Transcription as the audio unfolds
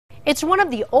It's one of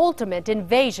the ultimate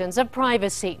invasions of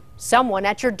privacy. Someone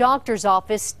at your doctor's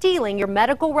office stealing your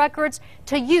medical records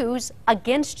to use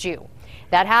against you.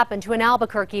 That happened to an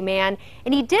Albuquerque man,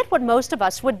 and he did what most of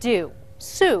us would do,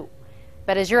 sue.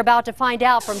 But as you're about to find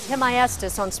out from Tim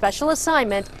Estes on special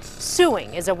assignment,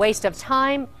 suing is a waste of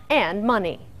time and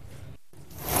money.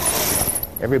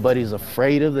 Everybody's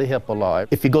afraid of the HIPAA law.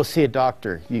 If you go see a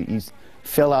doctor, you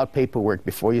fill out paperwork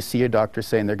before you see your doctor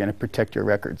saying they're going to protect your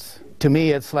records. To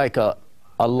me, it's like a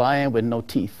lion with no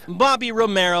teeth. Bobby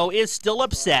Romero is still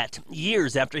upset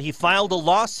years after he filed a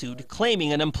lawsuit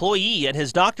claiming an employee at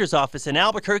his doctor's office in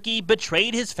Albuquerque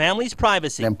betrayed his family's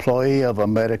privacy. An employee of a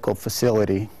medical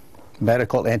facility,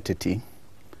 medical entity,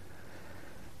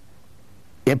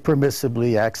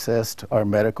 impermissibly accessed our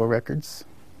medical records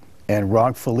and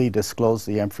wrongfully disclosed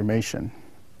the information,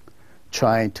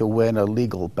 trying to win a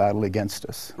legal battle against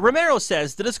us. Romero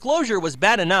says the disclosure was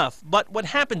bad enough, but what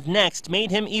happened next made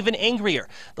him even angrier.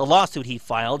 The lawsuit he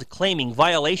filed, claiming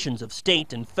violations of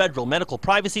state and federal medical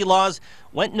privacy laws,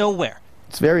 went nowhere.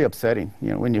 It's very upsetting,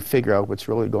 when you figure out what's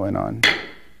really going on.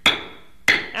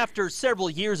 After several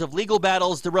years of legal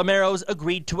battles, the Romeros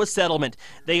agreed to a settlement.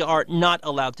 They are not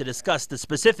allowed to discuss the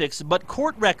specifics, but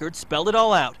court records spell it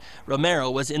all out.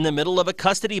 Romero was in the middle of a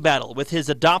custody battle with his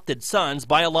adopted son's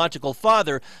biological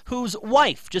father, whose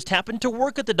wife just happened to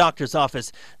work at the doctor's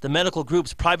office. The medical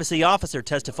group's privacy officer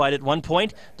testified at one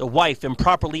point the wife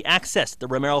improperly accessed the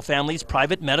Romero family's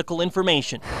private medical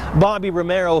information. Bobby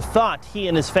Romero thought he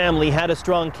and his family had a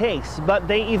strong case, but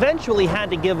they eventually had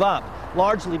to give up,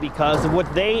 largely because of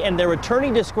what they and their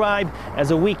attorney described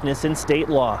as a weakness in state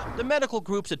law. The medical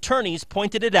group's attorneys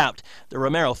pointed it out. The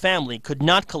Romero family could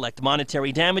not collect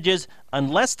monetary damages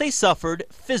unless they suffered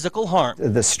physical harm.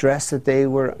 The stress that they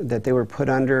were put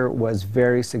under was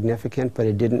very significant, but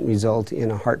it didn't result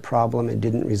in a heart problem. It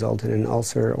didn't result in an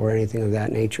ulcer or anything of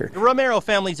that nature. The Romero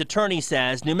family's attorney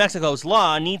says New Mexico's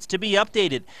law needs to be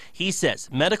updated. He says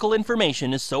medical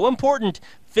information is so important,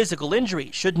 physical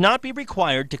injury should not be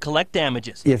required to collect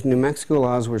damages. If New Mexico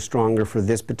laws were stronger for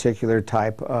this particular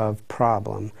type of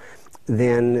problem,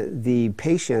 then the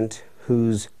patient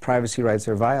whose privacy rights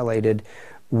are violated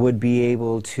would be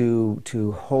able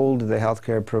to hold the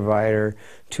healthcare provider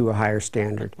to a higher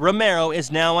standard. Romero is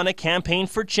now on a campaign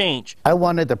for change. I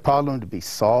wanted the problem to be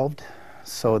solved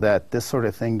so that this sort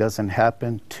of thing doesn't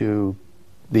happen to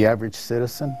the average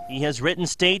citizen. He has written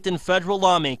state and federal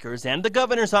lawmakers and the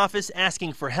governor's office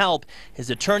asking for help. His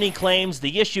attorney claims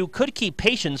the issue could keep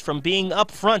patients from being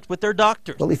upfront with their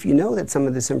doctors. Well, if you know that some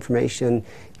of this information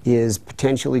is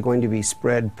potentially going to be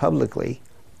spread publicly,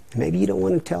 maybe you don't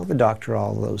want to tell the doctor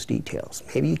all those details.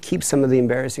 Maybe you keep some of the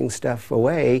embarrassing stuff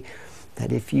away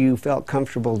that if you felt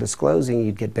comfortable disclosing,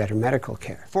 you'd get better medical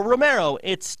care. For Romero,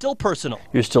 it's still personal.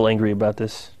 You're still angry about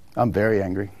this? I'm very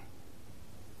angry.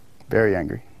 Very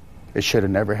angry. It should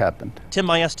have never happened. Tim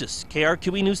Estes,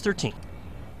 KRQE News 13.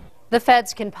 The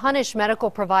feds can punish medical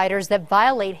providers that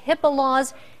violate HIPAA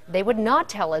laws. They would not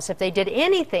tell us if they did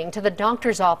anything to the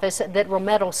doctor's office that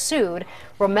Romero sued.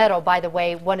 Romero, by the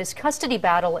way, won his custody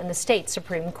battle in the state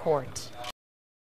Supreme Court.